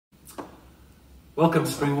Welcome,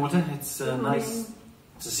 Springwater. It's nice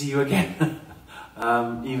to see you again,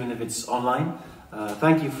 even if it's online.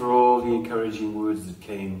 Thank you for all the encouraging words that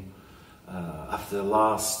came after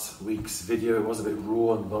last week's video. It was a bit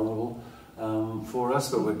raw and vulnerable for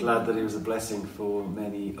us, but we're glad that it was a blessing for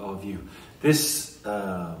many of you. This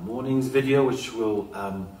morning's video, which will,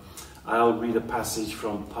 I'll read a passage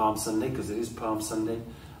from Palm Sunday, because it is Palm Sunday.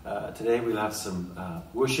 Today we'll have some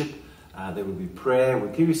worship. There will be prayer.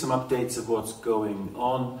 We'll give you some updates of what's going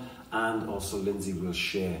on, and also Lindsay will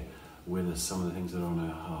share with us some of the things that are on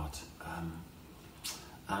her heart.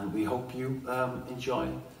 And we hope you enjoy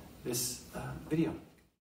this video.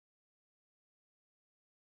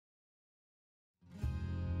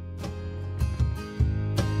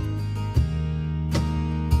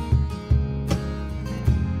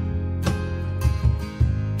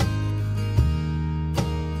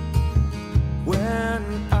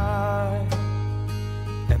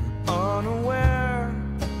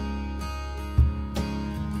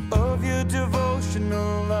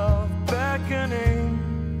 Devotional love beckoning,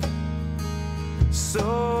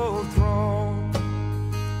 so thrown,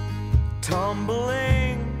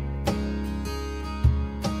 tumbling,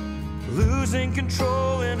 losing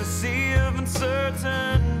control in a sea of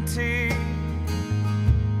uncertainty.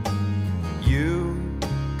 You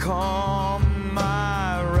calm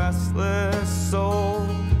my restless soul.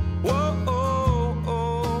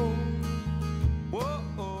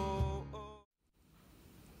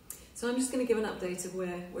 So I'm just going to give an update of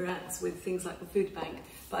where we're at with things like the food bank.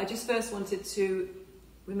 But I just first wanted to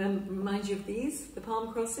remind you of these, the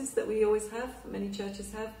palm crosses that we always have, many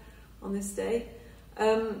churches have on this day.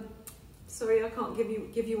 Sorry, I can't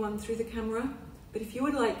give you one through the camera, but if you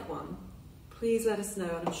would like one, please let us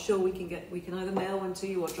know, and I'm sure we can either mail one to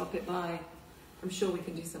you or drop it by. I'm sure we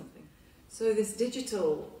can do something. So this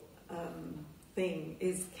digital thing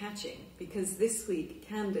is catching, because this week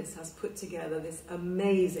Candice has put together this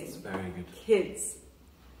amazing kids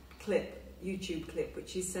clip, YouTube clip,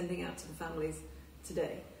 which she's sending out to the families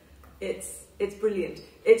today. It's brilliant.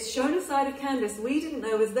 It's shown a side of Candice we didn't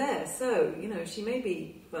know was there, so you know, she may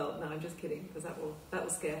be, well, no, I'm just kidding, because that will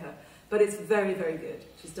scare her, but it's very, very good.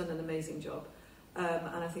 She's done an amazing job,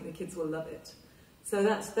 and I think the kids will love it. So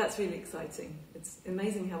that's really exciting. It's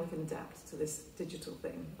amazing how we can adapt to this digital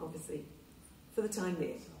thing, obviously, for the time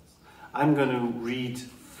being. I'm going to read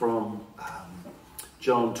from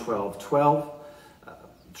John 12:12,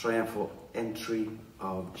 triumphal entry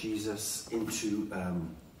of Jesus into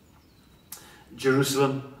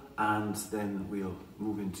Jerusalem, and then we'll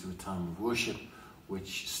move into a time of worship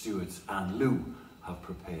which Stuart and Lou have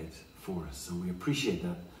prepared for us, and we appreciate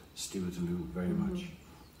that, Stuart and Lou, very much.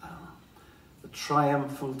 The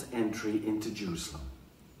triumphal entry into Jerusalem.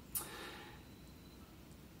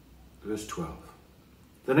 Verse 12.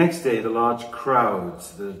 The next day, the large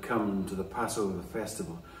crowds that had come to the Passover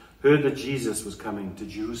festival heard that Jesus was coming to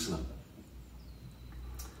Jerusalem.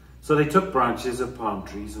 So they took branches of palm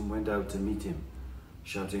trees and went out to meet him,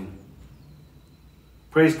 shouting,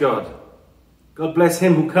 "Praise God! God bless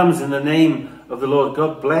him who comes in the name of the Lord.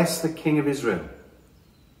 God bless the King of Israel."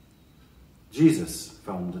 Jesus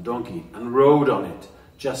found a donkey and rode on it,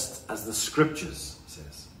 just as the scriptures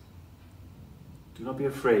says. "Do not be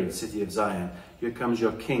afraid, city of Zion. Here comes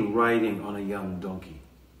your king riding on a young donkey."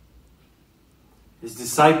 His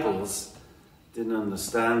disciples didn't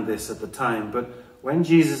understand this at the time, but when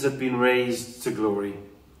Jesus had been raised to glory,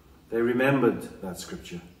 they remembered that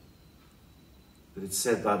scripture, that it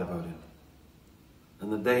said that about him,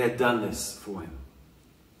 and that they had done this for him.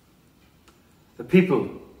 The people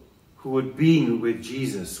who had been with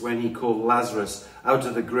Jesus when he called Lazarus out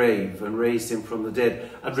of the grave and raised him from the dead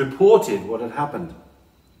had reported what had happened.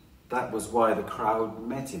 That was why the crowd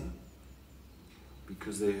met him,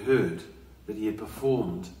 because they heard that he had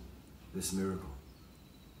performed this miracle.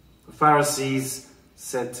 The Pharisees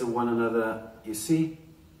said to one another, "You see,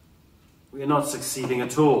 we are not succeeding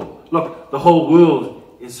at all. Look, the whole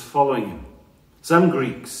world is following him." Some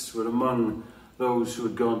Greeks were among those who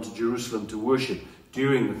had gone to Jerusalem to worship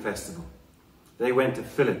during the festival. They went to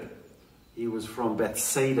Philip, he was from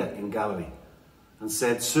Bethsaida in Galilee, and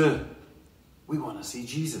said, "Sir, we want to see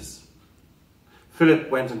Jesus." Philip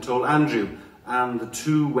went and told Andrew, and the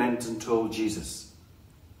two went and told Jesus.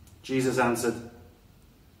 Jesus answered,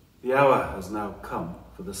 "The hour has now come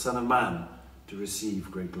for the Son of Man to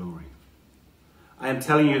receive great glory. I am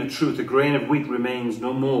telling you the truth, a grain of wheat remains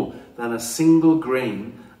no more than a single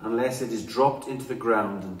grain unless it is dropped into the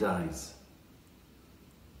ground and dies.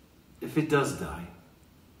 If it does die,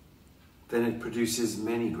 then it produces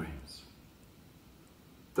many grains.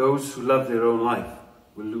 Those who love their own life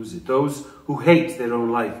will lose it. Those who hate their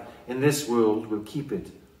own life in this world will keep it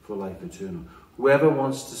for life eternal. Whoever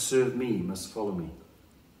wants to serve me must follow me,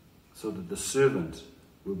 so that the servant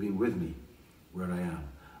will be with me where I am,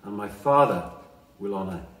 and my Father will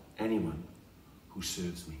honor anyone who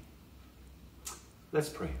serves me. Let's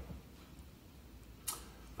pray.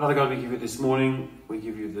 Father God, we give you this morning, we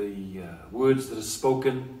give you the words that are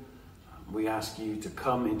spoken. We ask you to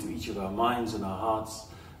come into each of our minds and our hearts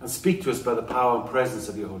and speak to us by the power and presence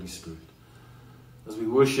of your Holy Spirit. As we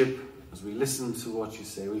worship, as we listen to what you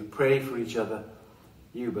say, we pray for each other.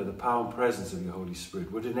 You, by the power and presence of your Holy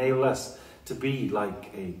Spirit, would enable us to be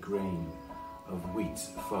like a grain of wheat,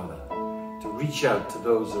 Father, to reach out to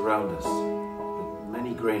those around us, that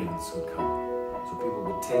many grains would come, so people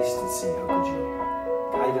would taste and see how good you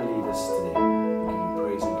are. Guide and lead us today. We give you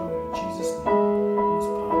praise and glory in Jesus' name. On this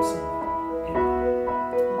Palm Sunday.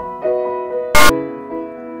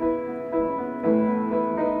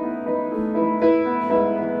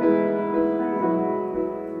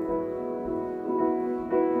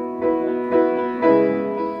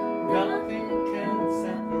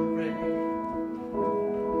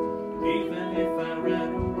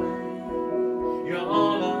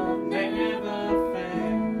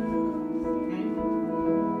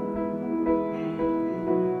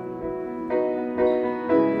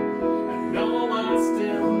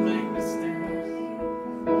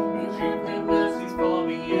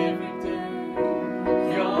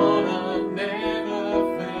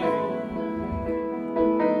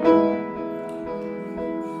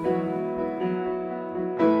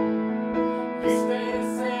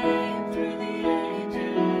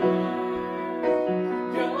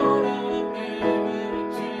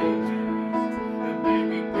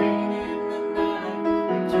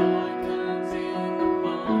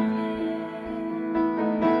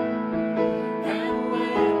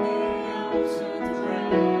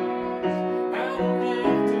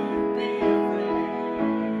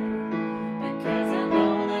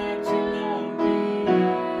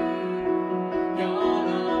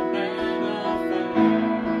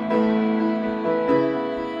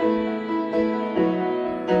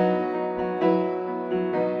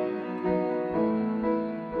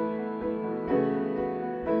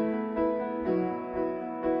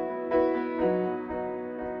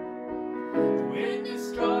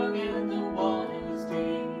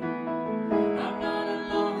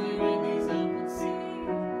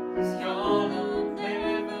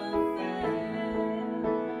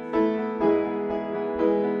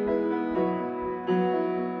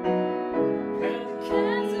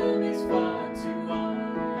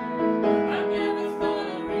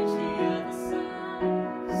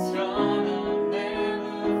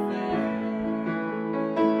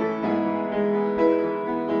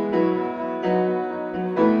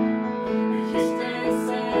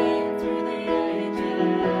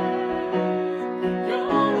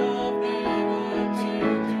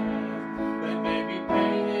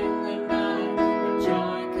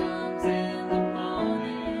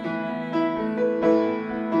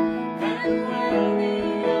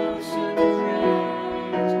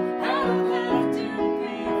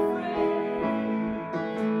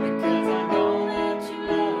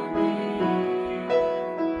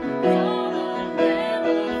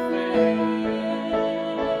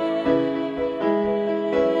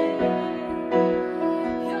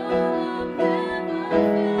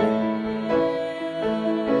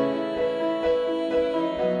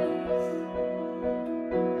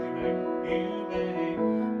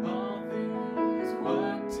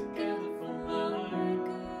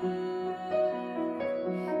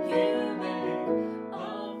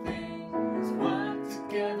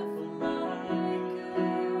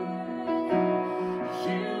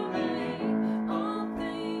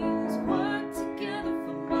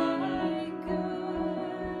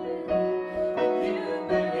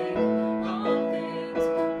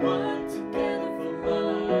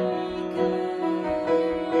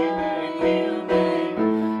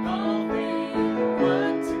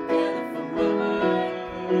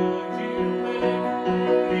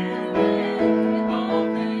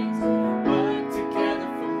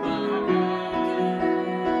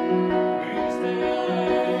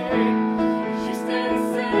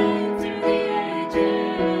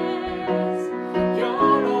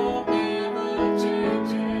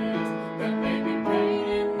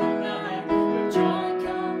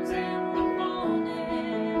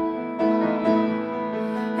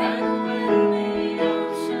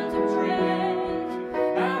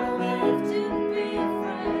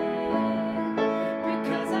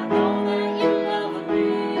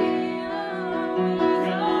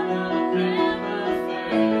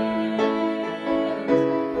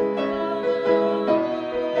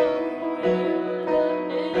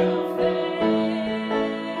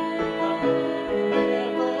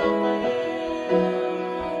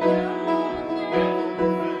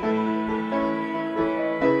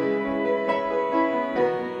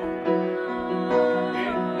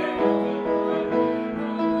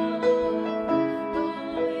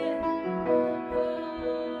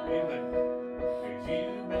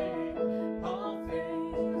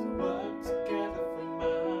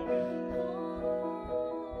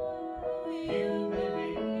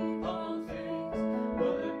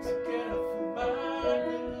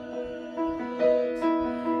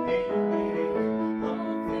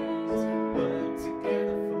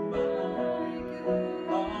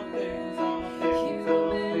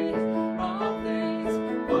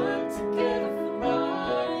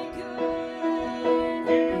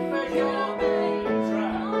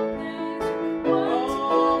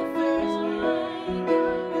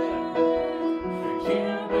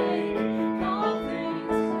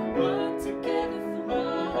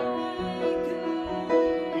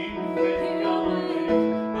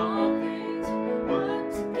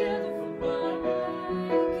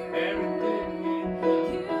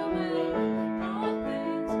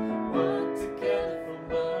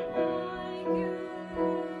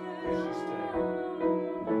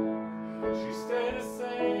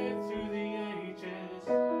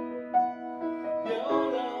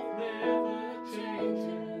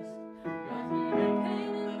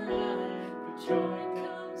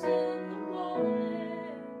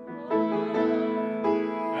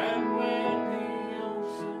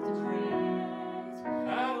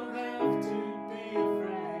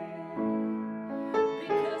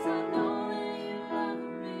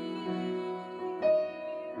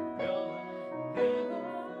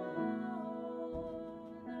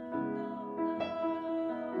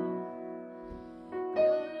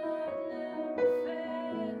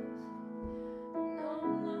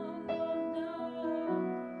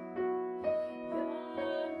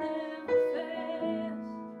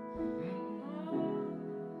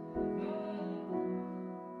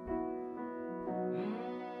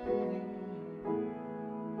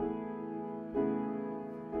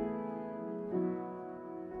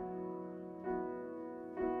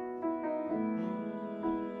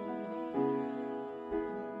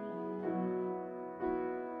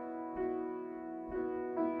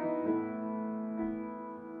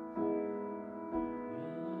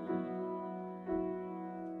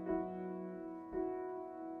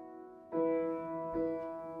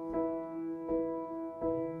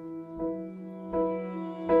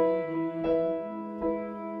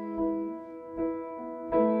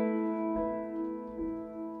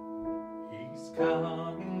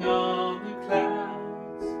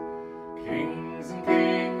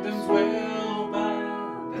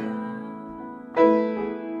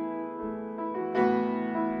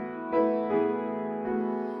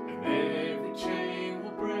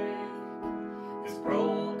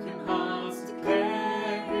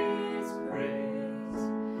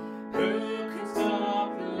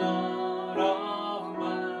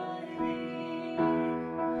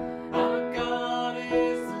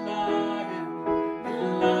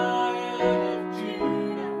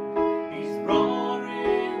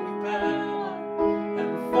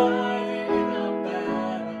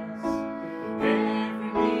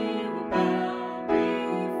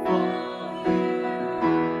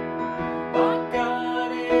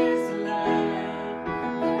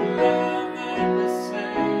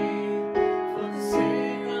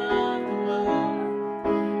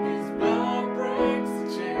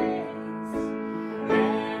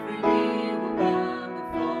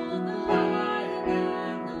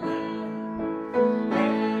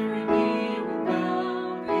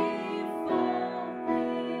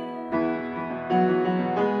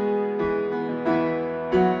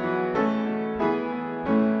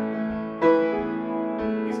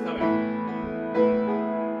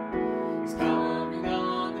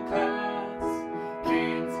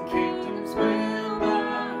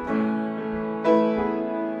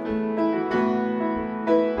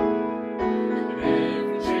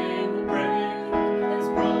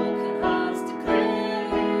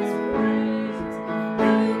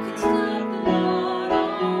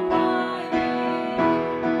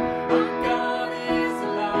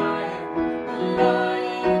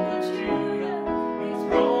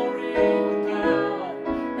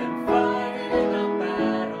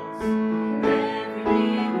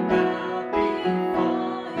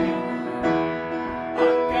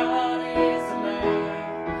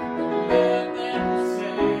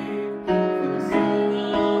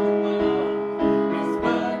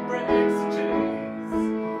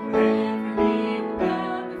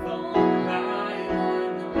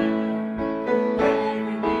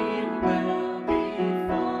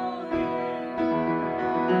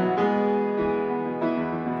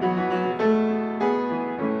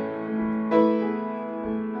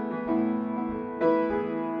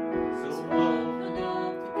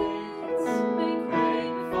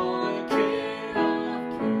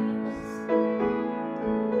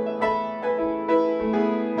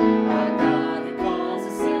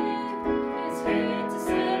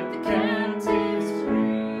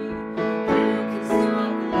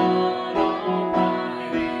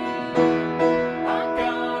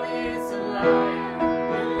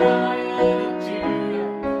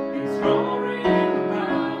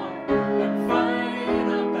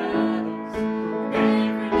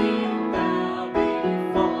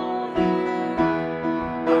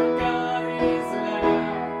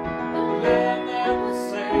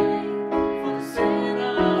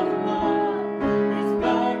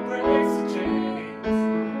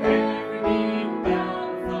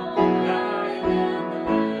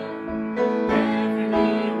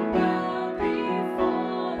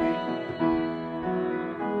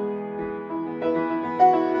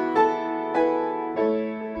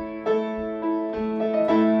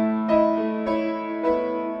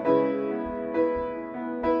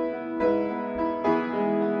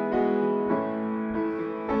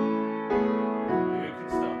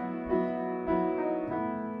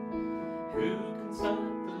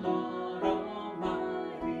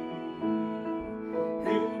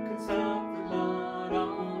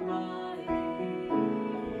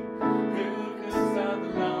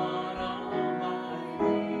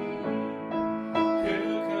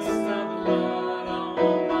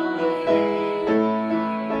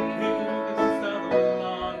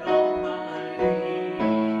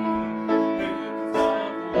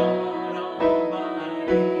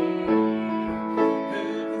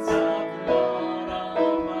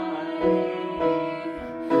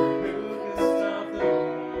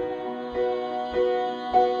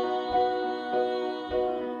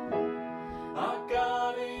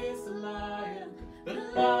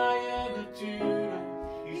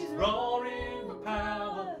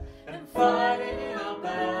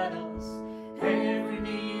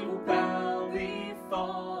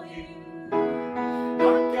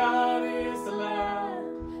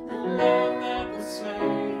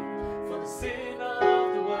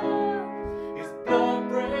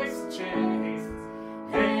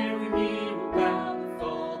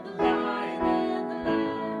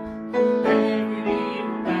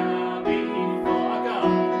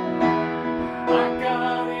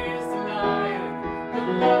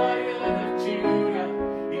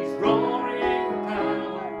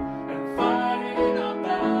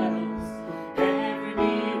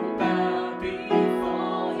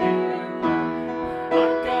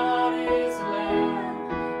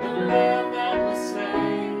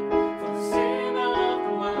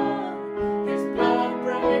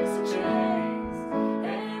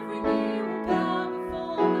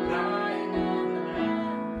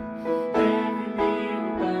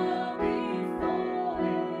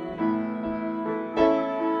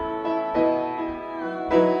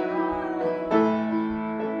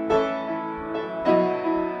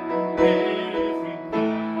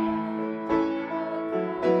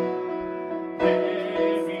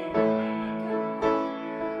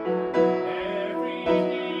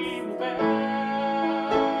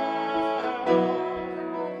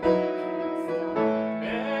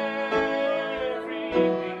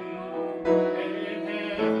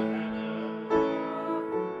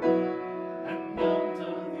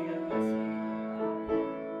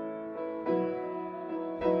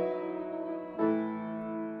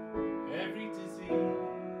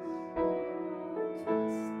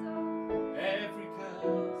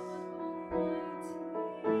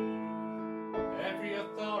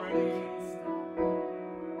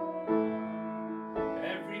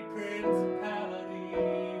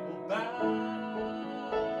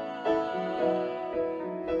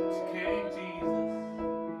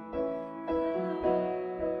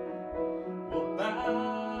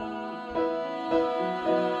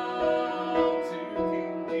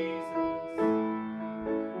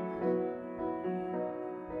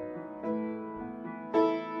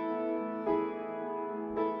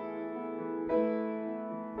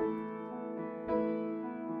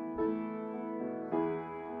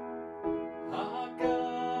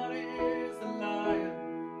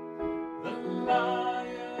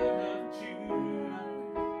 Lion of Judah,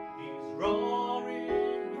 he's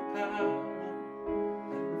roaring with power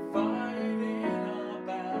and fighting our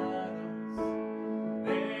battles.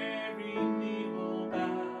 Every knee will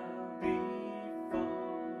bow before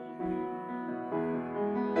you.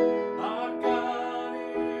 Our God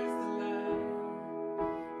is the Lamb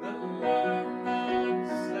that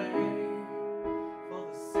was slain for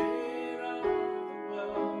the sin of the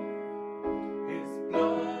world. His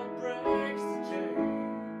blood breaks the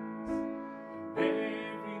chains, and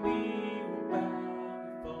every knee will bow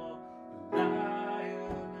before the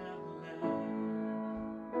Lion and the Lamb.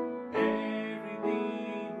 Every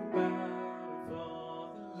knee will bow before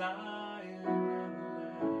the Lion and the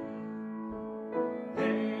Lamb.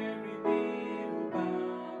 Every knee will bow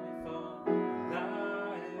before the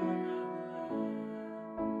Lion and the Lamb.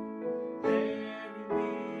 Every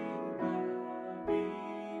knee will bow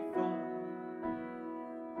before.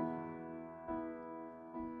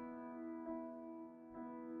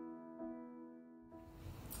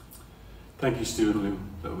 Thank you, Stu and Lou.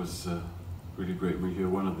 That was really great. We hear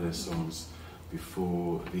one of their songs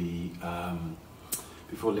before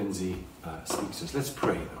Lindsay speaks to us. Let's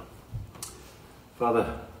pray, though.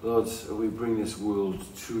 Father, Lord, we bring this world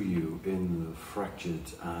to you in the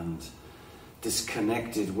fractured and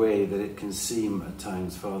disconnected way that it can seem at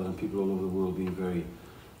times, Father, and people all over the world being very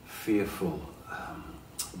fearful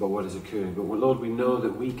about what is occurring. But Lord, we know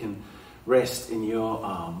that we can rest in your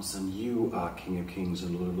arms, and you are King of Kings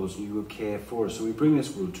and Lord of Lords, and you will care for us. So we bring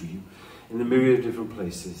this world to you in the myriad of different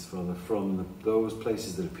places, Father, from those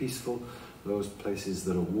places that are peaceful, those places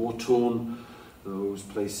that are war-torn, those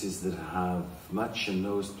places that have much, and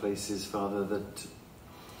those places, Father, that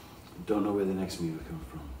don't know where the next meal will come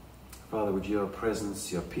from. Father, would your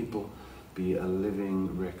presence, your people, be a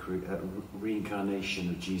living reincarnation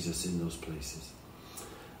of Jesus in those places.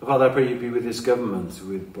 Father, I pray you'd be with this government,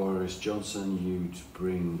 with Boris Johnson. You'd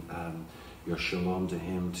bring your shalom to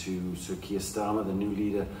him, to Sir Keir Starmer, the new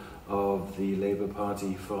leader of the Labour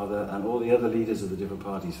Party, Father, and all the other leaders of the different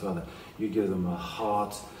parties, Father. You give them a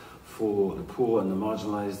heart for the poor and the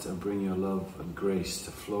marginalised, and bring your love and grace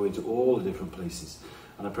to flow into all the different places.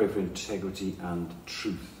 And I pray for integrity and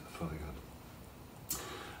truth, Father God.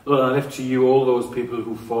 Lord, I lift to you all those people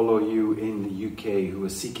who follow you in the UK, who are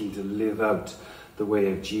seeking to live out the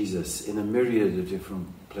way of Jesus in a myriad of different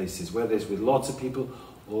places, whether it's with lots of people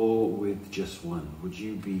or with just one. Would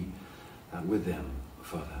you be with them,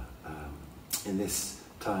 Father, in this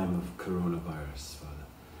time of coronavirus, Father?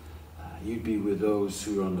 You'd be with those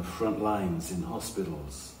who are on the front lines in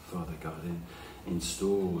hospitals, Father God, in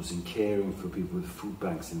stores, in caring for people with food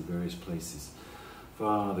banks in various places.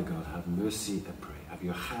 Father God, have mercy, I pray. Have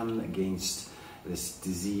your hand against this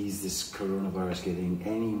disease, this coronavirus getting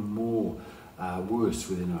any more worse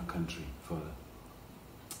within our country, Father.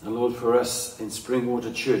 And Lord, for us in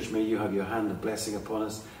Springwater Church, may you have your hand of blessing upon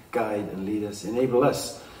us, guide and lead us, enable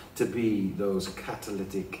us to be those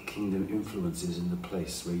catalytic kingdom influences in the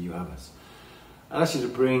place where you have us. I ask you to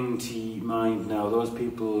bring to mind now those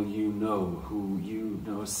people you know who you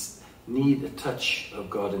know need a touch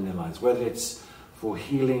of God in their lives, whether it's for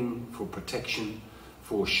healing, for protection,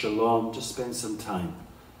 for shalom. Just spend some time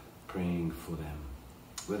praying for them.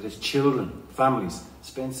 Whether it's children, families,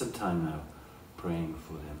 spend some time now praying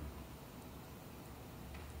for them.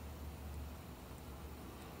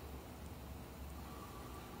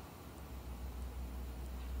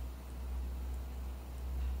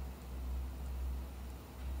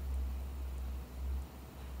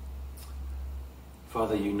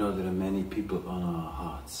 Father, you know there are many people on our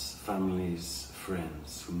hearts, families,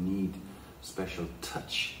 friends, who need special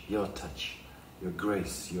touch, your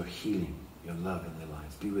grace, your healing, your love in their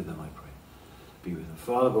lives. Be with them, I pray. Be with them.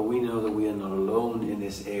 Father, but we know that we are not alone in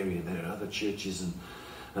this area. There are other churches and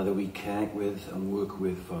that we connect with and work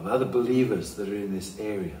with, Father. Other believers that are in this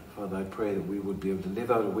area. Father, I pray that we would be able to live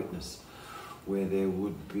out a witness where there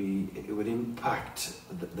would be, it would impact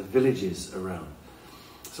the villages around.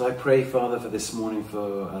 So I pray, Father, for this morning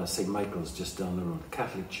for St. Michael's just down the road,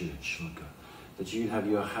 Catholic Church, Lord God, that you'd have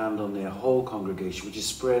your hand on their whole congregation, which is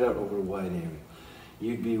spread out over a wide area.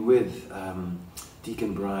 You'd be with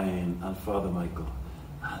Deacon Brian and Father Michael.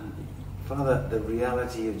 And Father, the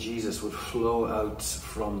reality of Jesus would flow out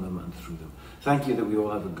from them and through them. Thank you that we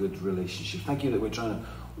all have a good relationship. Thank you that we're trying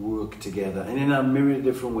to work together. And in our myriad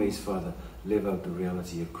different ways, Father, live out the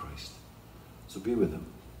reality of Christ. So be with them.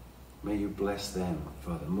 May you bless them,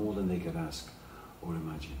 Father, more than they could ask or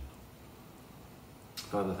imagine.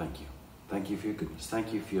 Father, thank you. Thank you for your goodness.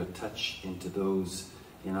 Thank you for your touch into those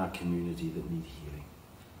in our community that need healing.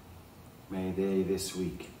 May they this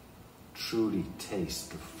week truly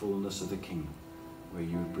taste the fullness of the kingdom, where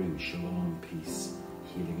you would bring shalom, peace,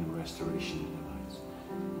 healing and restoration in their lives.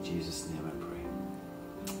 In Jesus' name I pray.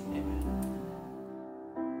 Amen.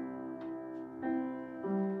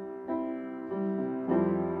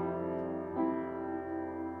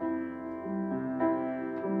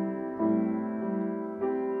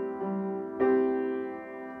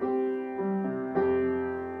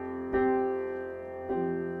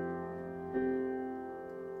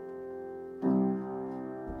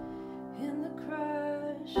 In the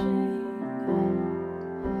crushing,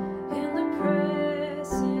 in the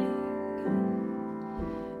pressing,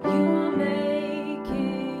 you are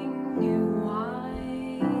making new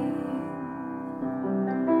wine.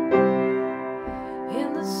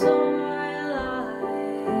 In the soil I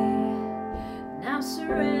now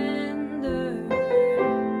surrender,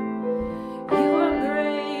 you are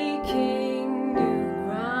breaking new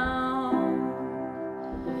ground.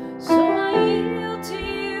 So I yield to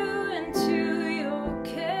you and to your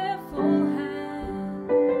careful hand.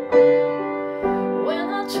 When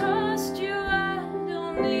I trust you, I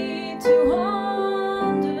don't need to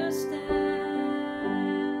understand.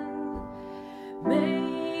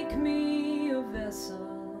 Make me a vessel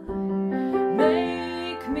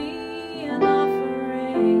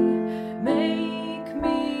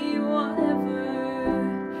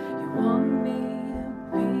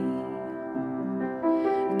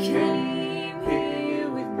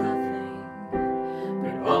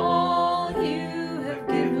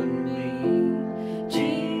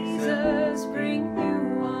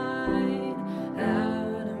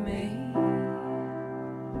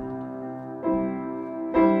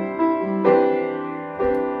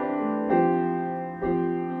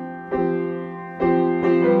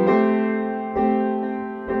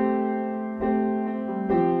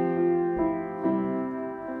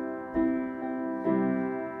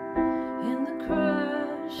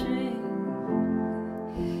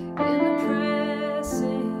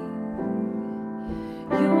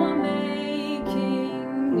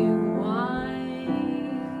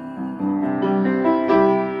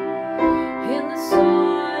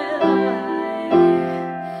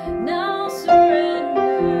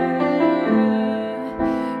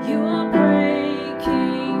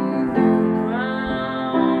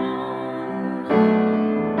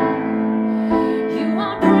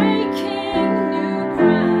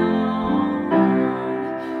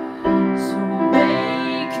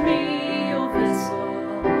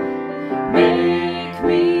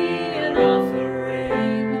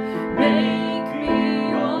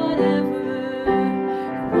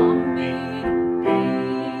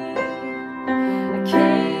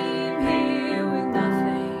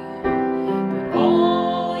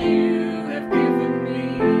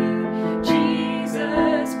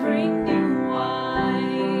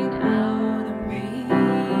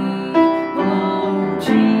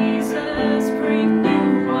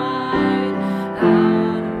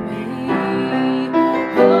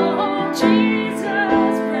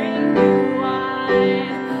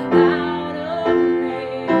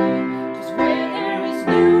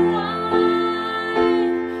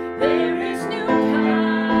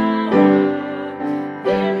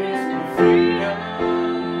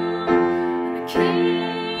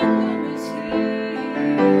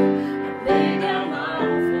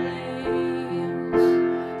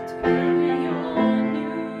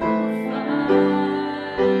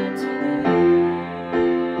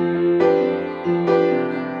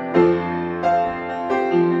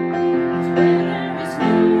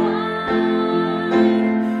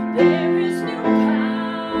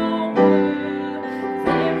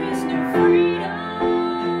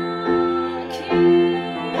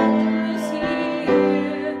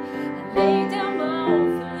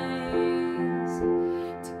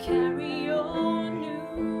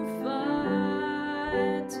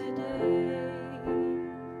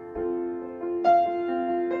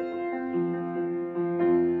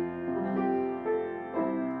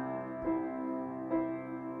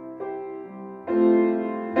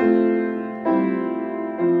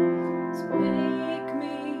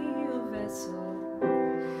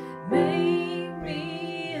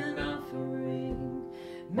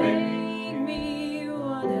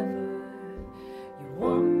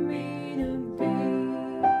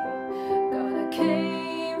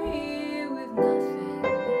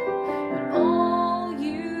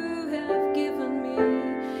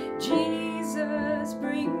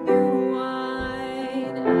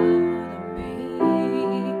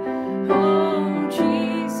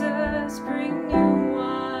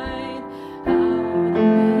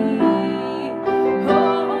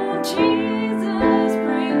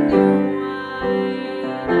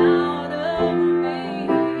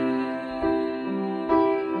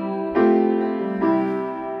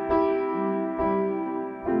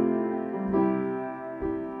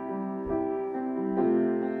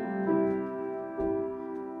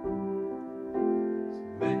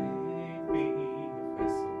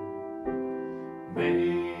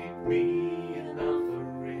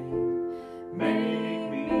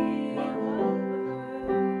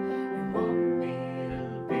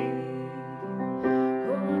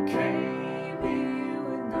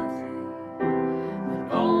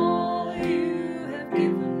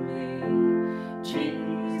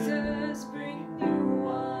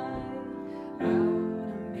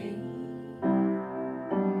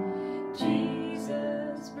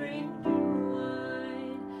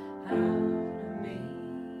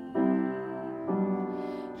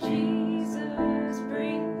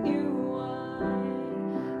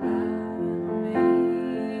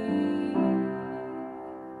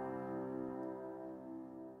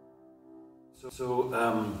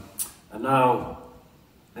And now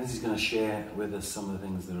Lindsay's going to share with us some of the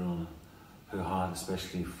things that are on her heart,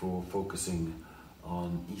 especially for focusing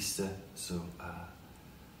on Easter. So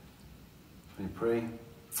let me pray.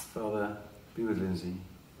 Father, be with Lindsay.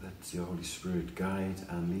 Let your Holy Spirit guide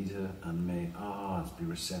and lead her, and may our hearts be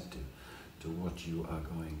receptive to what you are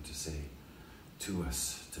going to say to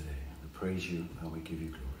us today. We praise you and we give you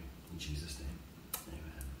glory. In Jesus' name,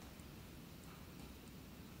 amen.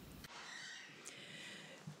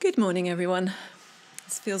 Good morning, everyone.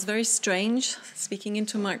 This feels very strange, speaking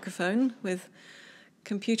into a microphone with a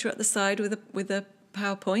computer at the side with a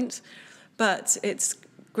PowerPoint, but it's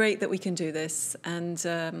great that we can do this, and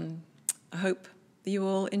I hope that you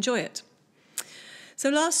all enjoy it. So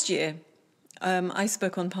last year, I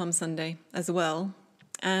spoke on Palm Sunday as well,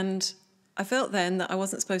 and I felt then that I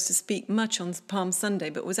wasn't supposed to speak much on Palm Sunday,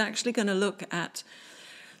 but was actually going to look at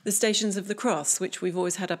the Stations of the Cross, which we've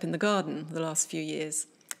always had up in the garden the last few years.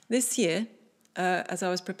 This year, as I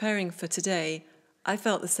was preparing for today, I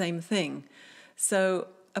felt the same thing. So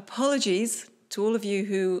apologies to all of you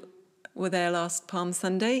who were there last Palm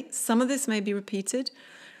Sunday. Some of this may be repeated.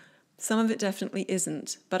 Some of it definitely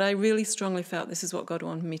isn't. But I really strongly felt this is what God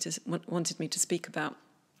wanted me to speak about.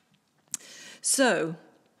 So,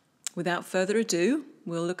 without further ado,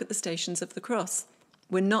 we'll look at the Stations of the Cross.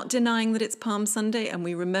 We're not denying that it's Palm Sunday, and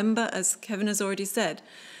we remember, as Kevin has already said,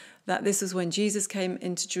 that this is when Jesus came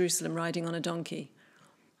into Jerusalem riding on a donkey.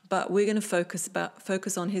 But we're going to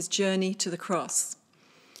focus on his journey to the cross.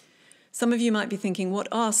 Some of you might be thinking, what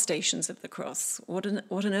are Stations of the Cross? What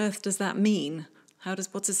on earth does that mean?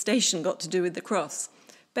 What's a station got to do with the cross?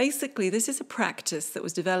 Basically, this is a practice that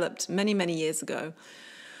was developed many, many years ago,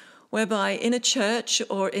 whereby in a church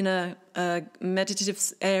or in a meditative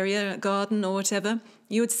area, a garden or whatever,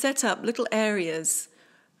 you would set up little areas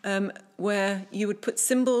where you would put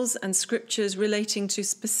symbols and scriptures relating to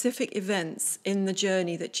specific events in the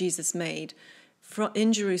journey that Jesus made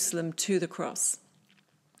in Jerusalem to the cross.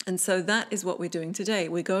 And so that is what we're doing today.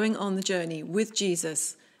 We're going on the journey with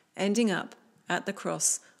Jesus, ending up at the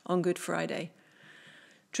cross on Good Friday.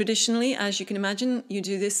 Traditionally, as you can imagine, you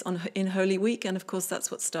do this in Holy Week, and of course that's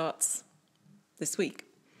what starts this week.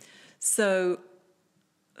 So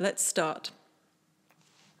let's start.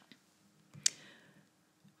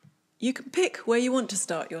 You can pick where you want to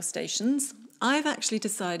start your stations. I've actually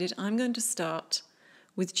decided I'm going to start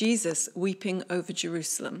with Jesus weeping over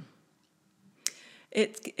Jerusalem.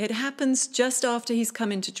 It happens just after he's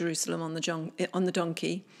come into Jerusalem on the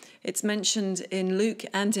donkey. It's mentioned in Luke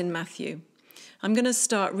and in Matthew. I'm going to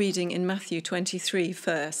start reading in Matthew 23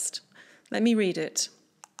 first. Let me read it.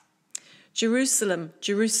 Jerusalem,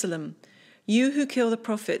 Jerusalem, you who kill the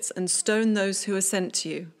prophets and stone those who are sent to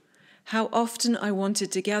you. How often I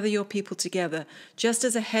wanted to gather your people together, just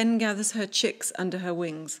as a hen gathers her chicks under her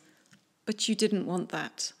wings. But you didn't want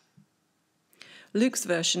that. Luke's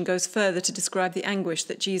version goes further to describe the anguish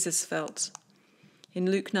that Jesus felt. In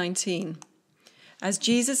Luke 19, as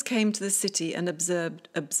Jesus came to the city and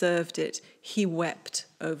observed it, he wept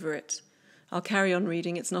over it. I'll carry on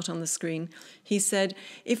reading, it's not on the screen. He said,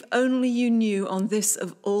 if only you knew on this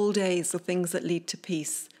of all days the things that lead to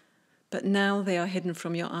peace. But now they are hidden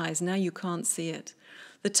from your eyes. Now you can't see it.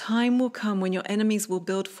 The time will come when your enemies will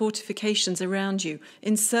build fortifications around you,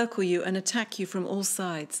 encircle you and attack you from all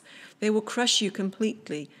sides. They will crush you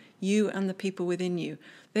completely, you and the people within you.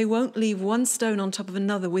 They won't leave one stone on top of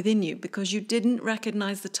another within you because you didn't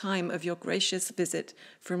recognize the time of your gracious visit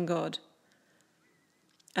from God.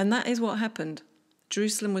 And that is what happened.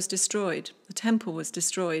 Jerusalem was destroyed. The temple was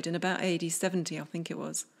destroyed in about AD 70, I think it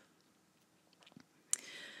was.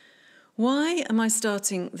 Why am I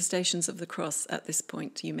starting the Stations of the Cross at this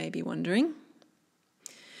point, you may be wondering?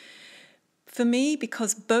 For me,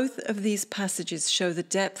 because both of these passages show the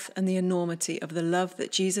depth and the enormity of the love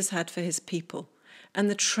that Jesus had for his people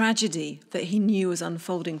and the tragedy that he knew was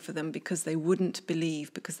unfolding for them because they wouldn't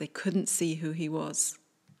believe, because they couldn't see who he was.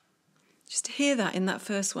 Just hear that in that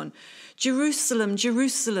first one. Jerusalem,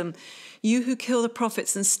 Jerusalem, you who kill the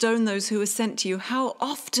prophets and stone those who are sent to you, how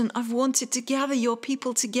often I've wanted to gather your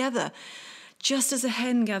people together, just as a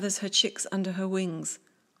hen gathers her chicks under her wings,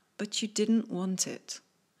 but you didn't want it.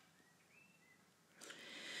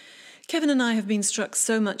 Kevin and I have been struck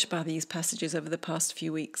so much by these passages over the past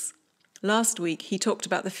few weeks. Last week, he talked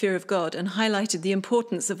about the fear of God and highlighted the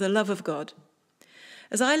importance of the love of God.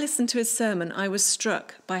 As I listened to his sermon, I was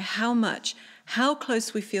struck by how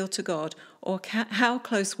close we feel to God, or how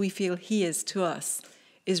close we feel he is to us,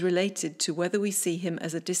 is related to whether we see him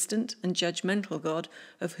as a distant and judgmental God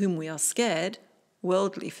of whom we are scared,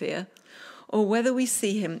 worldly fear, or whether we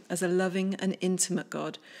see him as a loving and intimate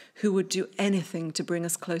God who would do anything to bring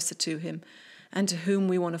us closer to him and to whom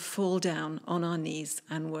we want to fall down on our knees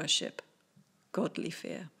and worship. Godly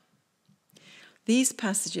fear. These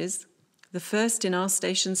passages, the first in our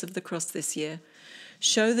Stations of the Cross this year,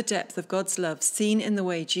 show the depth of God's love seen in the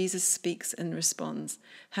way Jesus speaks and responds,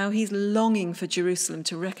 how he's longing for Jerusalem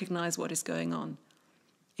to recognize what is going on.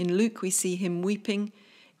 In Luke, we see him weeping.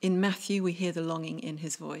 In Matthew, we hear the longing in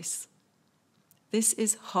his voice. This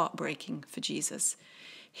is heartbreaking for Jesus.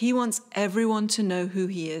 He wants everyone to know who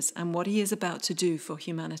he is and what he is about to do for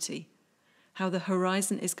humanity, how the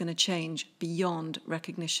horizon is going to change beyond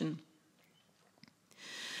recognition.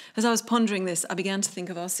 As I was pondering this, I began to think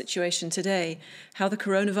of our situation today, how the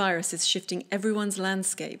coronavirus is shifting everyone's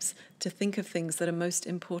landscapes to think of things that are most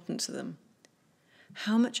important to them.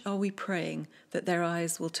 How much are we praying that their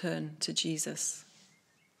eyes will turn to Jesus?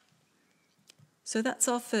 So that's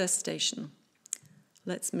our first station.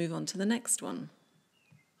 Let's move on to the next one.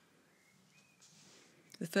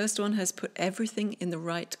 The first one has put everything in the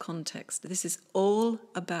right context. This is all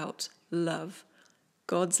about love,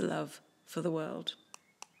 God's love for the world.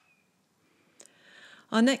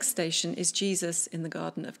 Our next station is Jesus in the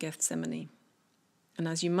Garden of Gethsemane. And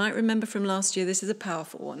as you might remember from last year, this is a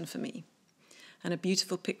powerful one for me, and a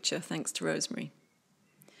beautiful picture thanks to Rosemary.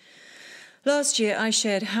 Last year, I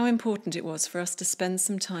shared how important it was for us to spend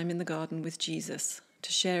some time in the garden with Jesus,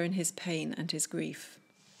 to share in his pain and his grief.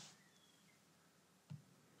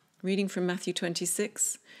 Reading from Matthew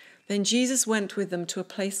 26, "Then Jesus went with them to a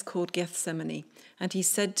place called Gethsemane, and he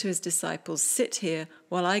said to his disciples, 'Sit here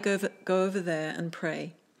while I go over there and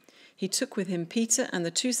pray.' He took with him Peter and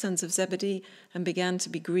the 2 sons of Zebedee and began to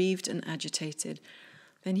be grieved and agitated.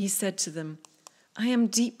 Then he said to them, 'I am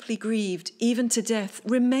deeply grieved, even to death.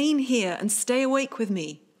 Remain here and stay awake with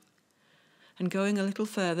me.' And going a little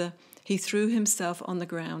further, he threw himself on the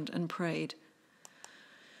ground and prayed,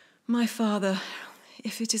 'My Father,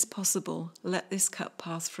 if it is possible, let this cup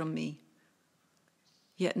pass from me.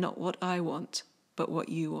 Yet not what I want, but what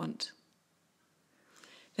you want.'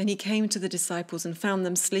 Then he came to the disciples and found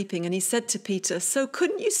them sleeping, and he said to Peter, 'So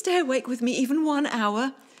couldn't you stay awake with me even 1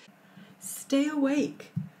 hour? Stay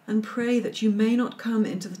awake and pray that you may not come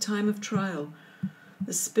into the time of trial.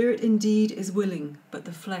 The spirit indeed is willing, but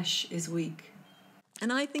the flesh is weak.'"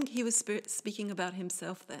 And I think he was speaking about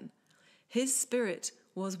himself then. His spirit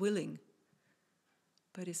was willing,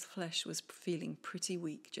 but his flesh was feeling pretty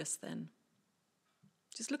weak just then.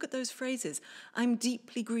 Just look at those phrases. "I'm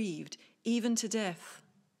deeply grieved, even to death.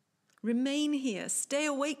 Remain here, stay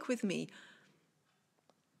awake with me."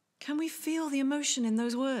 Can we feel the emotion in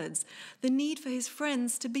those words? The need for his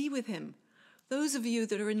friends to be with him. Those of you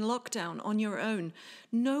that are in lockdown on your own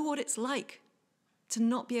know what it's like to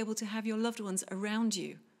not be able to have your loved ones around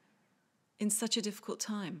you in such a difficult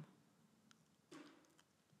time.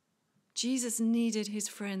 Jesus needed his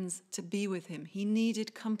friends to be with him. He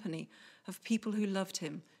needed company of people who loved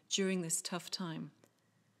him during this tough time.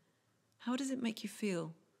 How does it make you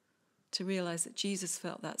feel to realize that Jesus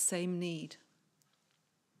felt that same need?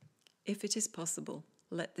 "If it is possible,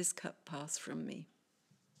 let this cup pass from me."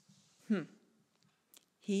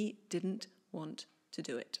 He didn't want to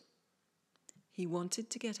do it. He wanted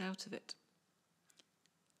to get out of it.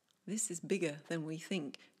 This is bigger than we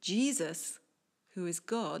think. Jesus, who is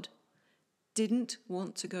God, didn't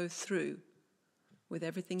want to go through with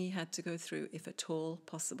everything he had to go through, if at all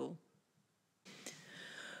possible.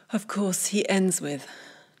 Of course, he ends with,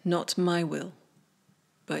 "Not my will,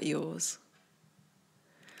 but yours."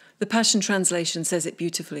 The Passion Translation says it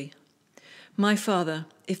beautifully. "My Father,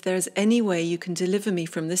 if there is any way you can deliver me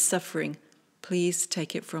from this suffering, please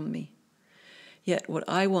take it from me. Yet what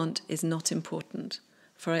I want is not important,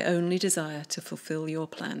 for I only desire to fulfill your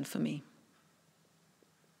plan for me."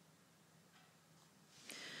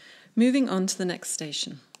 Moving on to the next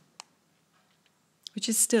station, which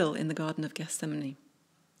is still in the Garden of Gethsemane,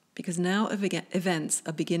 because now events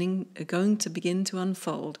are going to begin to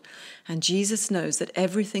unfold, and Jesus knows that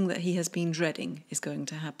everything that he has been dreading is going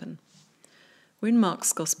to happen. We're in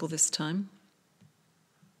Mark's Gospel this time.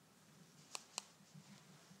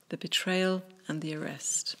 The betrayal and the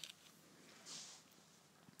arrest.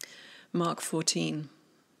 Mark 14.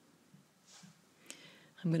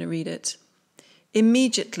 I'm going to read it.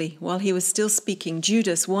 "Immediately, while he was still speaking,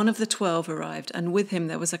 Judas, one of the 12, arrived, and with him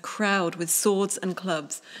there was a crowd with swords and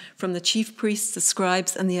clubs, from the chief priests, the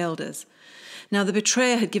scribes, and the elders. Now the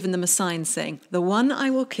betrayer had given them a sign, saying, 'The one I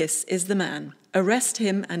will kiss is the man. Arrest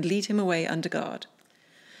him and lead him away under guard.'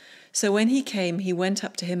 So when he came, he went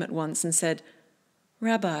up to him at once and said,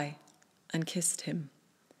 'Rabbi,' and kissed him.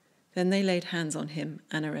 Then they laid hands on him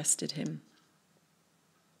and arrested him.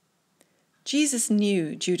 Jesus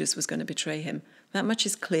knew Judas was going to betray him. That much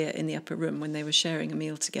is clear in the upper room when they were sharing a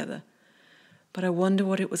meal together. But I wonder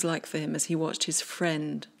what it was like for him as he watched his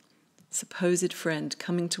friend, supposed friend,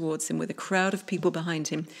 coming towards him with a crowd of people behind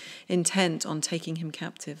him, intent on taking him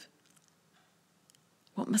captive.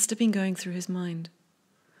 What must have been going through his mind?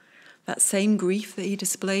 That same grief that he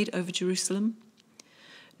displayed over Jerusalem,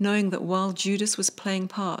 knowing that while Judas was playing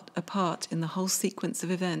a part in the whole sequence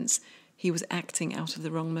of events, he was acting out of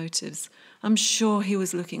the wrong motives. I'm sure he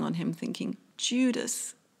was looking on him thinking,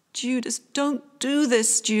 Judas, don't do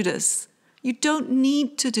this, Judas. You don't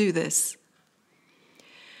need to do this.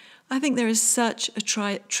 I think there is such a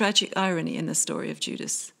tragic irony in the story of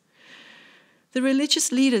Judas. The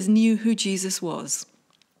religious leaders knew who Jesus was.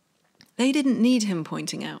 They didn't need him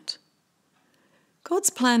pointing out.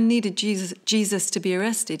 God's plan needed Jesus to be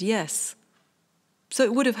arrested, yes. So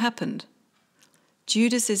it would have happened.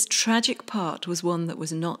 Judas's tragic part was one that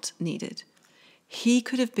was not needed. He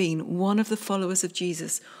could have been one of the followers of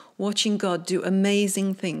Jesus, watching God do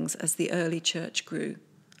amazing things as the early church grew.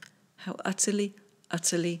 How utterly,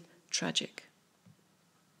 utterly tragic.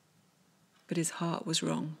 But his heart was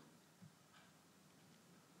wrong.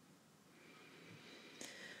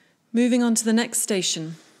 Moving on to the next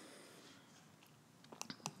station.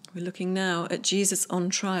 We're looking now at Jesus on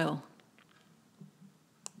trial.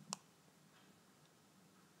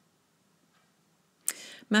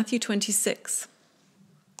 Matthew 26.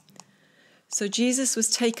 So Jesus was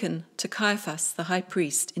taken to Caiaphas, the high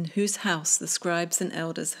priest, in whose house the scribes and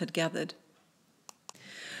elders had gathered.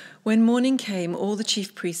 When morning came, all the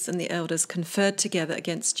chief priests and the elders conferred together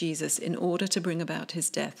against Jesus in order to bring about his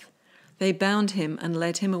death. They bound him and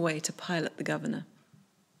led him away to Pilate the governor.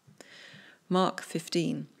 Mark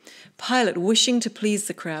 15. Pilate, wishing to please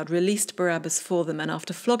the crowd, released Barabbas for them, and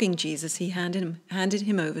after flogging Jesus, he handed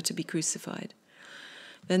him over to be crucified.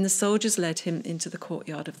 Then the soldiers led him into the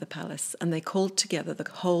courtyard of the palace, and they called together the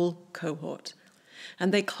whole cohort.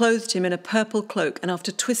 And they clothed him in a purple cloak, and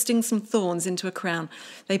after twisting some thorns into a crown,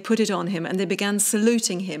 they put it on him, and they began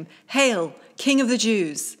saluting him, "Hail, King of the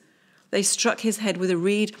Jews!" They struck his head with a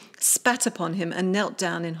reed, spat upon him, and knelt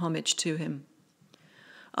down in homage to him.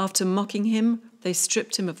 After mocking him, they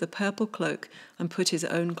stripped him of the purple cloak and put his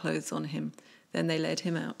own clothes on him. Then they led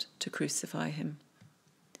him out to crucify him.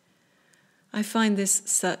 I find this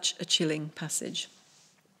such a chilling passage.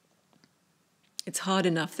 It's hard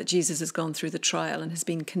enough that Jesus has gone through the trial and has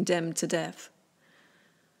been condemned to death.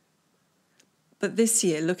 But this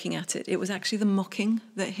year, looking at it, it was actually the mocking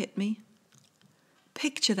that hit me.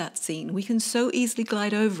 Picture that scene. We can so easily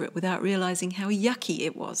glide over it without realizing how yucky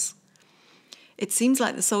it was. It seems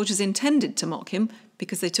like the soldiers intended to mock him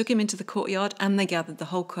because they took him into the courtyard and they gathered the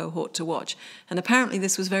whole cohort to watch. And apparently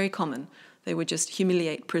this was very common. They would just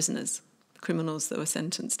humiliate prisoners, criminals that were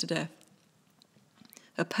sentenced to death.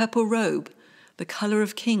 A purple robe, the colour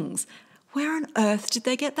of kings. Where on earth did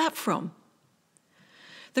they get that from?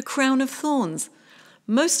 The crown of thorns.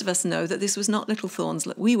 Most of us know that this was not little thorns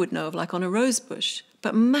that we would know of, like on a rose bush,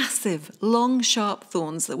 but massive, long, sharp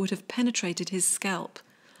thorns that would have penetrated his scalp.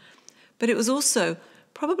 But it was also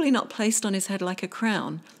probably not placed on his head like a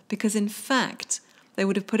crown, because in fact, they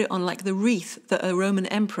would have put it on like the wreath that a Roman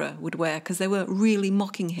emperor would wear, because they were really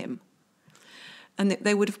mocking him. And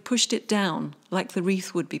they would have pushed it down like the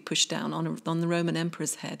wreath would be pushed down on the Roman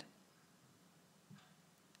emperor's head.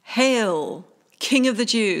 Hail, King of the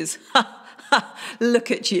Jews! Ha, ha,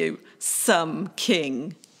 look at you, some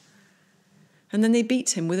king. And then they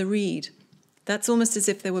beat him with a reed. That's almost as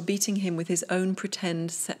if they were beating him with his own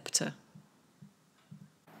pretend scepter.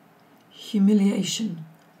 Humiliation,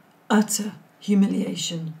 utter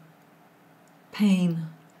humiliation. Pain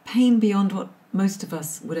beyond what most of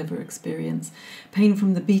us would ever experience. Pain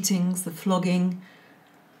from the beatings, the flogging,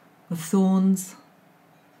 the thorns,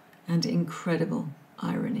 and incredible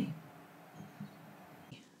irony.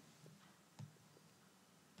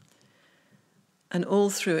 And all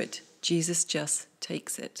through it, Jesus just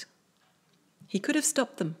takes it. He could have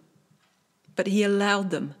stopped them, but he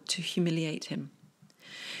allowed them to humiliate him.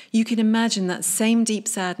 You can imagine that same deep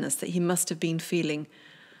sadness that he must have been feeling.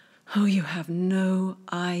 Oh, you have no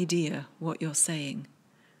idea what you're saying.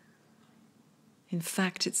 In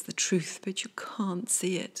fact, it's the truth, but you can't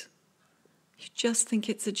see it. You just think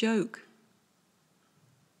it's a joke.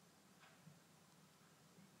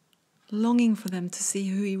 Longing for them to see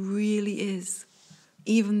who he really is,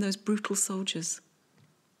 even those brutal soldiers.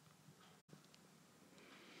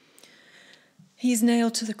 He's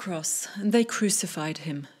nailed to the cross, and they crucified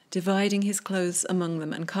him, dividing his clothes among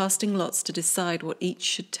them and casting lots to decide what each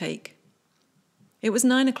should take. It was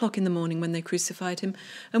 9 o'clock in the morning when they crucified him,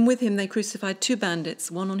 and with him they crucified 2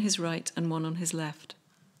 bandits, one on his right and one on his left.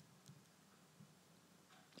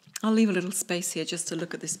 I'll leave a little space here just to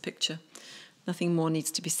look at this picture. Nothing more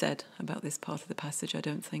needs to be said about this part of the passage, I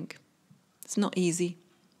don't think. It's not easy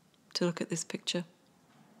to look at this picture.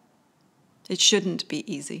 It shouldn't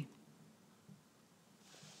be easy.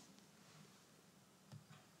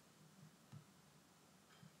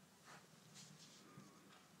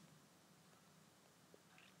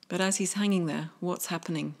 But as he's hanging there, what's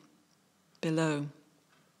happening below?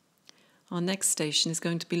 Our next station is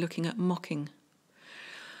going to be looking at mocking.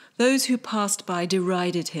 Those who passed by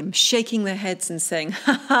derided him, shaking their heads and saying,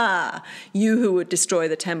 "Ha ha! You who would destroy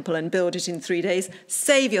the temple and build it in 3 days,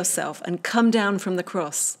 save yourself and come down from the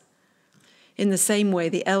cross." In the same way,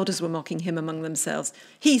 the elders were mocking him among themselves.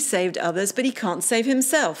 "He saved others, but he can't save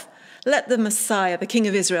himself. Let the Messiah, the King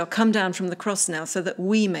of Israel, come down from the cross now so that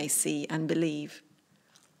we may see and believe."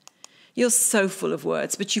 You're so full of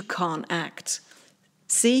words, but you can't act.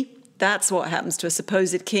 See, that's what happens to a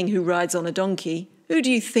supposed king who rides on a donkey. Who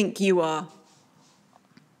do you think you are?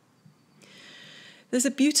 There's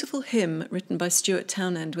a beautiful hymn written by Stuart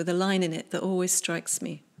Townend with a line in it that always strikes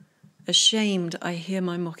me. "Ashamed, I hear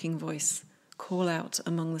my mocking voice call out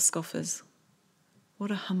among the scoffers."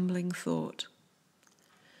 What a humbling thought.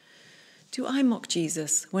 Do I mock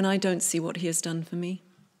Jesus when I don't see what he has done for me?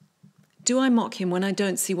 Do I mock him when I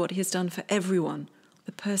don't see what he has done for everyone,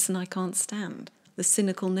 the person I can't stand, the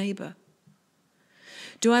cynical neighbour?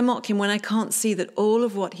 Do I mock him when I can't see that all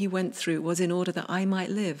of what he went through was in order that I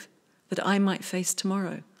might live, that I might face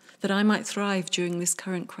tomorrow, that I might thrive during this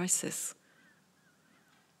current crisis?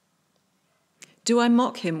 Do I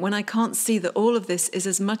mock him when I can't see that all of this is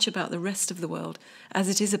as much about the rest of the world as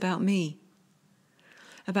it is about me,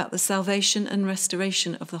 about the salvation and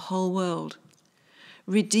restoration of the whole world,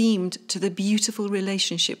 redeemed to the beautiful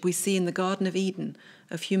relationship we see in the Garden of Eden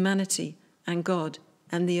of humanity and God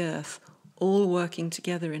and the earth, all working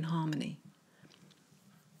together in harmony?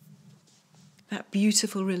 That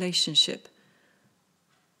beautiful relationship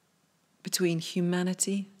between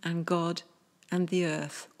humanity and God and the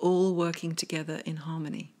earth, all working together in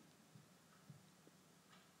harmony.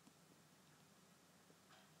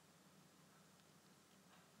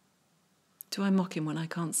 Do I mock him when I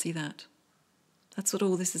can't see that? That's what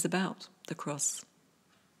all this is about, the cross.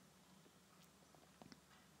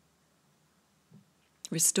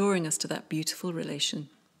 Restoring us to that beautiful relationship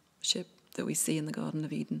that we see in the Garden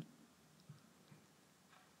of Eden.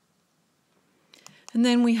 And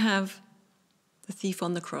then we have the thief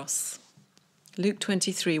on the cross. Luke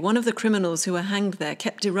 23, one of the criminals who were hanged there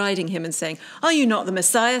kept deriding him and saying, "Are you not the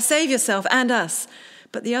Messiah? Save yourself and us."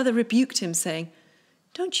 But the other rebuked him, saying,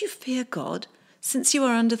 "Don't you fear God, since you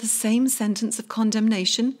are under the same sentence of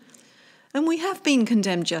condemnation? And we have been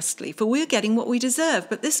condemned justly, for we are getting what we deserve,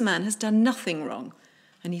 but this man has done nothing wrong."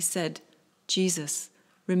 And he said, "Jesus,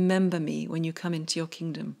 remember me when you come into your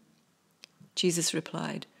kingdom." Jesus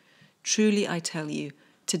replied, "Truly I tell you,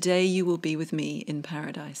 today you will be with me in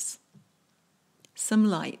paradise." Some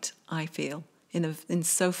light, I feel, in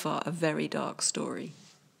so far a very dark story.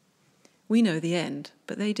 We know the end,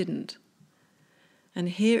 but they didn't. And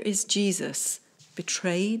here is Jesus,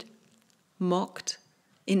 betrayed, mocked,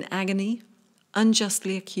 in agony,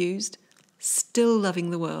 unjustly accused, still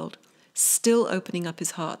loving the world, still opening up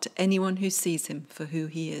his heart to anyone who sees him for who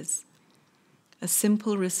he is. A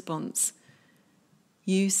simple response: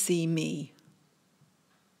 "You see me,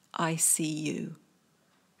 I see you,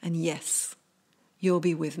 and yes, you'll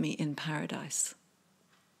be with me in paradise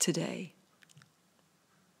today.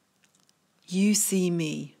 You see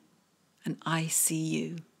me, and I see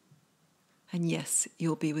you, and yes,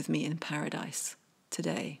 you'll be with me in paradise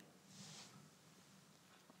today."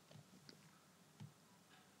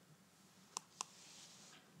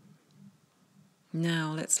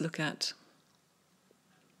 Now let's look at,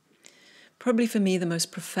 probably for me, the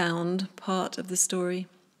most profound part of the story.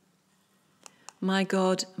 My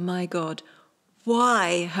God,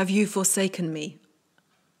 why have you forsaken me?"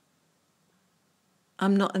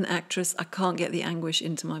 I'm not an actress. I can't get the anguish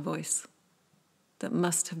into my voice that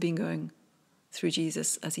must have been going through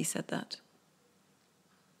Jesus as he said that.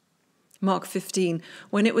 Mark 15,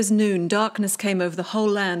 when it was noon, darkness came over the whole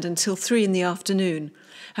land until 3 p.m.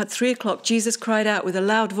 At 3 o'clock, Jesus cried out with a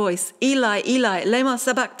loud voice, "Eli, Eli, lema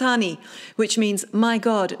sabachthani," which means, my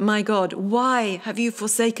God, why have you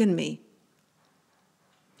forsaken me?"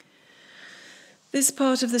 This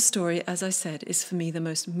part of the story, as I said, is for me the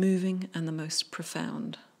most moving and the most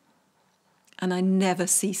profound. And I never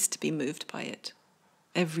cease to be moved by it,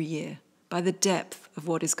 every year, by the depth of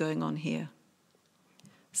what is going on here.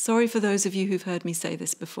 Sorry for those of you who've heard me say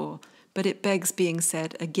this before, but it begs being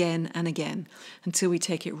said again and again until we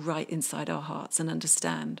take it right inside our hearts and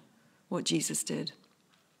understand what Jesus did.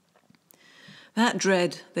 That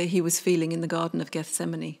dread that he was feeling in the Garden of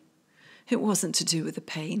Gethsemane, it wasn't to do with the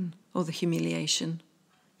pain or the humiliation.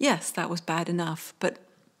 Yes, that was bad enough, but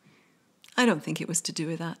I don't think it was to do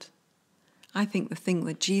with that. I think the thing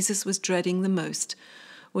that Jesus was dreading the most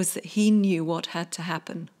was that he knew what had to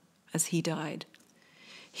happen as he died.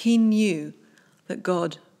 He knew that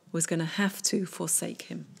God was going to have to forsake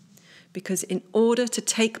him, because in order to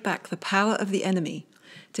take back the power of the enemy,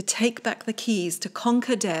 to take back the keys, to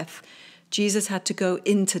conquer death, Jesus had to go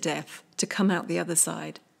into death to come out the other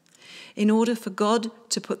side. In order for God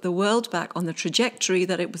to put the world back on the trajectory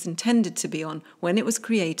that it was intended to be on when it was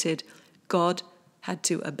created, God had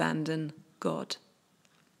to abandon God.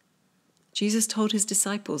 Jesus told his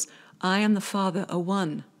disciples, I and the Father are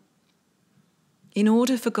one. In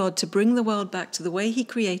order for God to bring the world back to the way he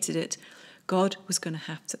created it, God was going to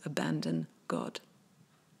have to abandon God.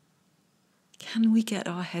 Can we get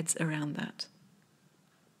our heads around that?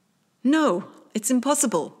 No, it's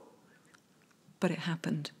impossible. But it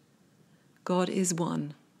happened. God is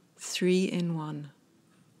one, 3 in 1.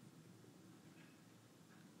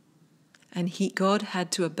 And God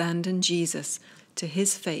had to abandon Jesus to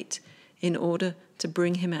his fate in order to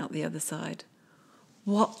bring him out the other side.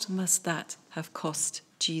 What must that have cost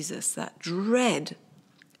Jesus, that dread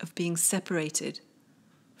of being separated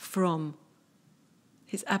from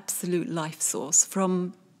his absolute life source,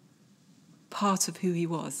 from part of who he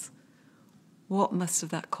was? What must have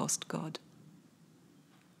that cost God?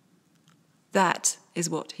 That is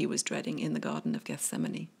what he was dreading in the Garden of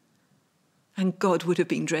Gethsemane. And God would have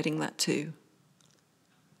been dreading that too.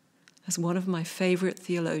 As one of my favorite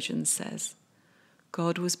theologians says,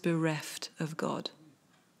 God was bereft of God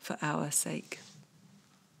for our sake.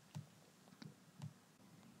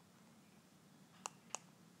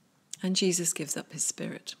 And Jesus gives up his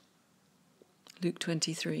spirit. Luke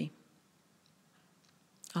 23,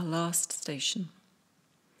 our last station.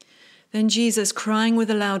 Then Jesus, crying with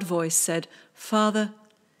a loud voice, said, Father,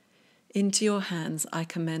 into your hands I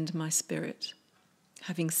commend my spirit.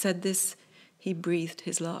 Having said this, he breathed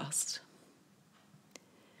his last.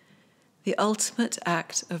 The ultimate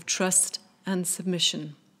act of trust and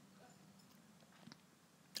submission.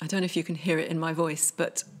 I don't know if you can hear it in my voice,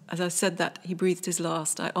 but as I said that, he breathed his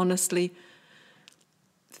last, I honestly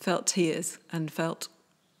felt tears and felt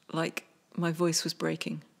like my voice was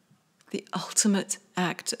breaking. The ultimate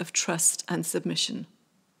act of trust and submission.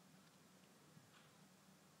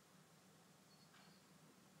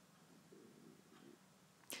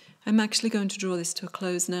 I'm actually going to draw this to a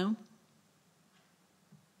close now,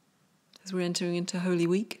 as we're entering into Holy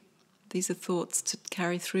Week. These are thoughts to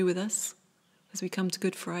carry through with us as we come to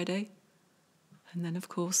Good Friday, and then, of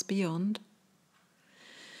course, beyond.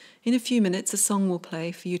 In a few minutes, a song will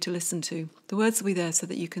play for you to listen to. The words will be there so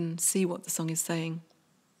that you can see what the song is saying.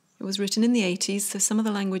 It was written in the 80s, so some of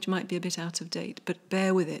the language might be a bit out of date, but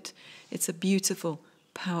bear with it. It's a beautiful,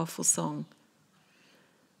 powerful song.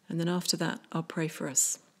 And then after that, I'll pray for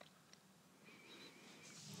us.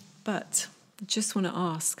 But I just want to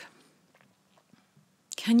ask,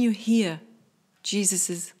 can you hear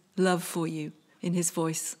Jesus' love for you in his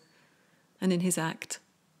voice and in his act?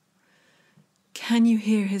 Can you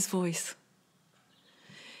hear his voice?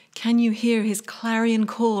 Can you hear his clarion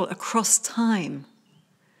call across time?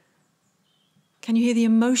 Can you hear the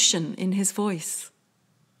emotion in his voice?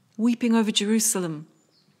 Weeping over Jerusalem.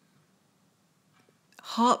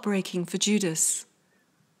 Heartbreaking for Judas,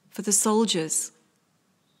 for the soldiers,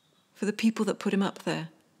 for the people that put him up there.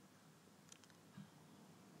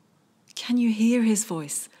 Can you hear his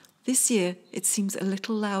voice? This year it seems a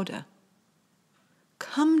little louder.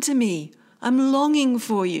 Come to me, I'm longing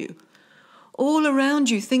for you. All around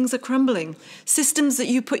you things are crumbling. Systems that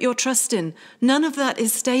you put your trust in, none of that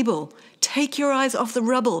is stable. Take your eyes off the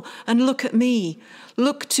rubble and look at me.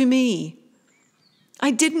 Look to me. I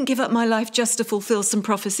didn't give up my life just to fulfill some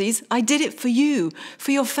prophecies. I did it for you,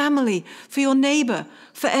 for your family, for your neighbor,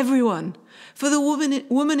 for everyone. For the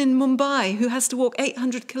woman in Mumbai who has to walk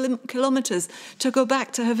 800 kilometers to go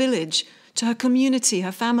back to her village, to her community,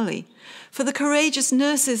 her family. For the courageous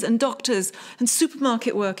nurses and doctors and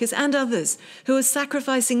supermarket workers and others who are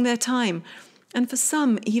sacrificing their time, and for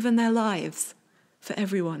some, even their lives. For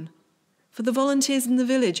everyone. For the volunteers in the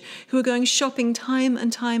village who are going shopping time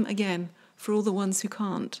and time again, for all the ones who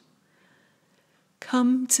can't.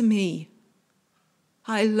 Come to me.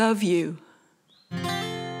 I love you.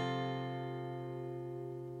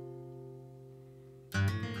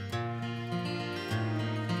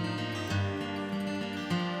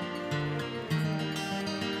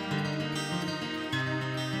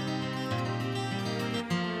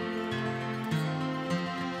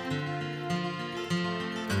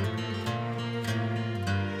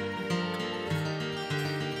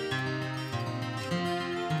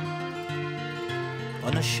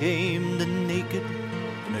 unashamed and naked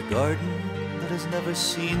in a garden that has never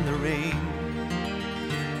seen the rain.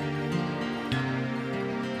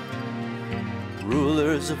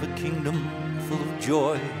 Rulers of a kingdom full of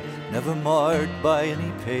joy, never marred by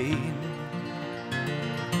any pain.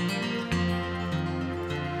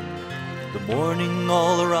 The morning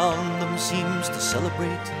all around them seems to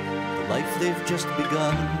celebrate the life they've just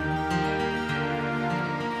begun.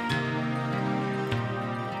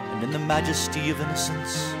 And in the majesty of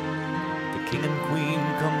innocence, the king and queen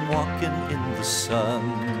come walking in the sun.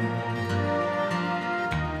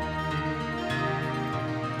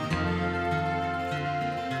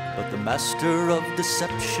 But the master of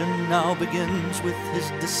deception now begins with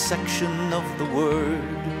his dissection of the word.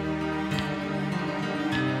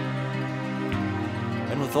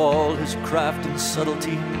 And with all his craft and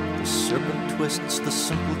subtlety, the serpent twists the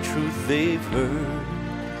simple truth they've heard.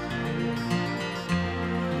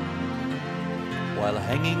 While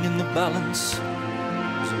hanging in the balance is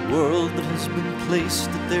a world that has been placed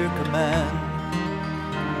at their command.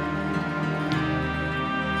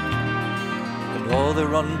 And all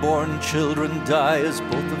their unborn children die as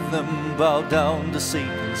both of them bow down to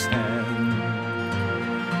Satan's hand.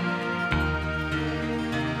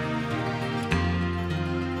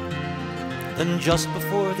 Then just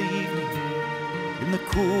before the evening, in the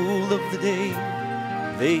cool of the day,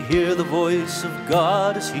 they hear the voice of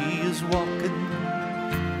God as he is walking.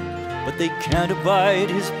 But they can't abide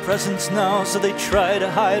his presence now, so they try to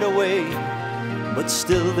hide away. But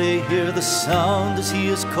still they hear the sound as he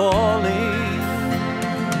is calling.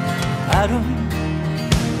 Adam,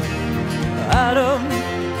 Adam,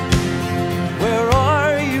 where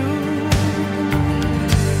are you?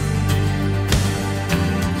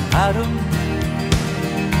 Adam,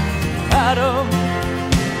 Adam,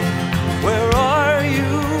 where are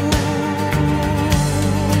you?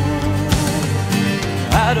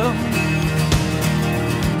 Adam,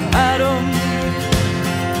 Adam,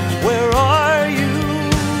 where are you?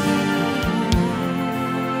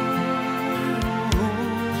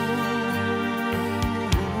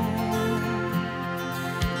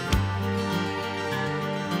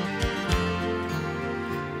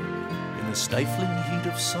 In the stifling heat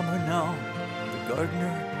of summer now, the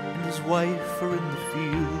gardener and his wife are in the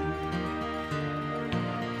field.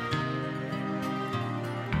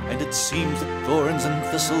 And it seems that thorns and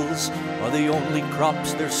thistles are the only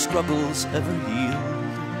crops their struggles ever yield.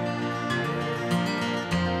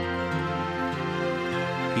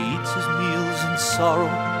 He eats his meals in sorrow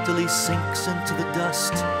till he sinks into the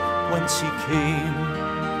dust whence he came.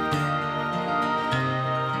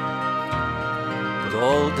 But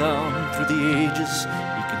all down through the ages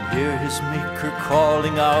he can hear his Maker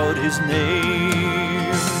calling out his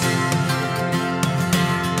name.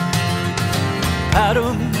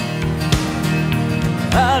 Adam,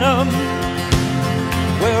 Adam,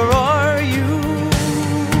 where are you?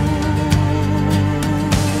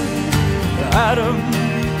 Adam,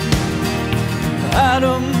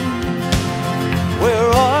 Adam, where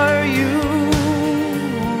are you?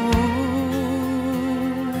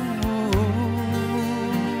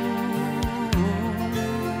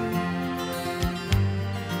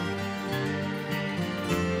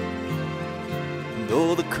 And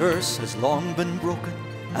though the curse has long been broken,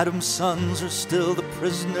 Adam's sons are still the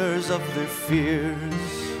prisoners of their fears,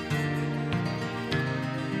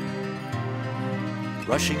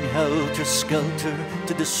 rushing helter-skelter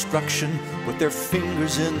to destruction with their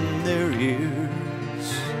fingers in their ears.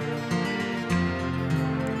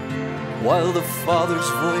 While the Father's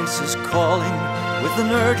voice is calling with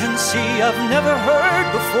an urgency I've never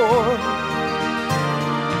heard before.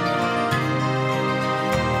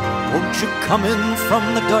 Won't you come in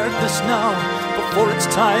from the darkness now, before it's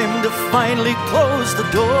time to finally close the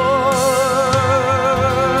door?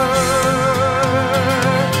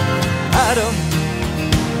 Adam,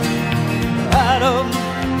 Adam,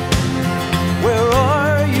 where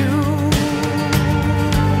are you?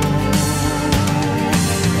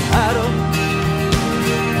 Adam,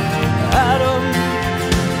 Adam,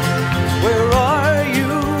 where are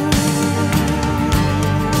you?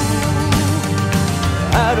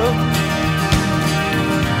 Adam,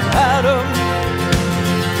 Adam,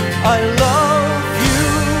 I love you.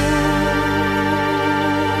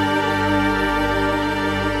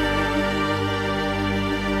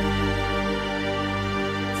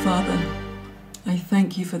 Father, I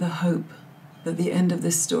thank you for the hope that the end of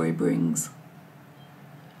this story brings.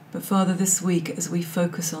 But Father, this week, as we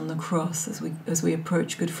focus on the cross, as we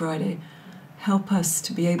approach Good Friday, help us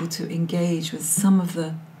to be able to engage with some of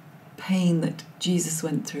the pain that Jesus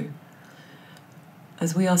went through,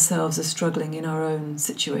 as we ourselves are struggling in our own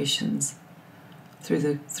situations. through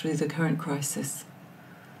the current crisis.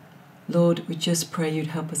 Lord, we just pray you'd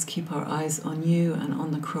help us keep our eyes on you and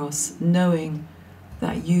on the cross, knowing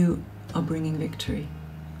that you are bringing victory.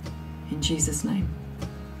 In Jesus' name,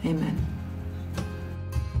 amen.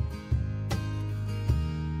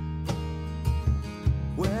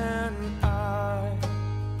 When I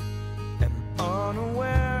am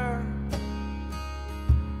unaware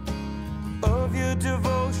of your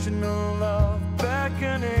devotional love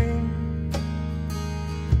beckoning,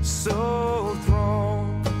 so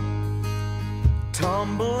thrown,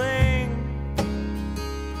 tumbling,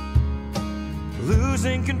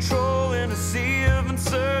 losing control in a sea of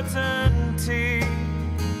uncertainty,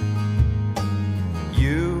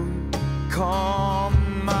 you calm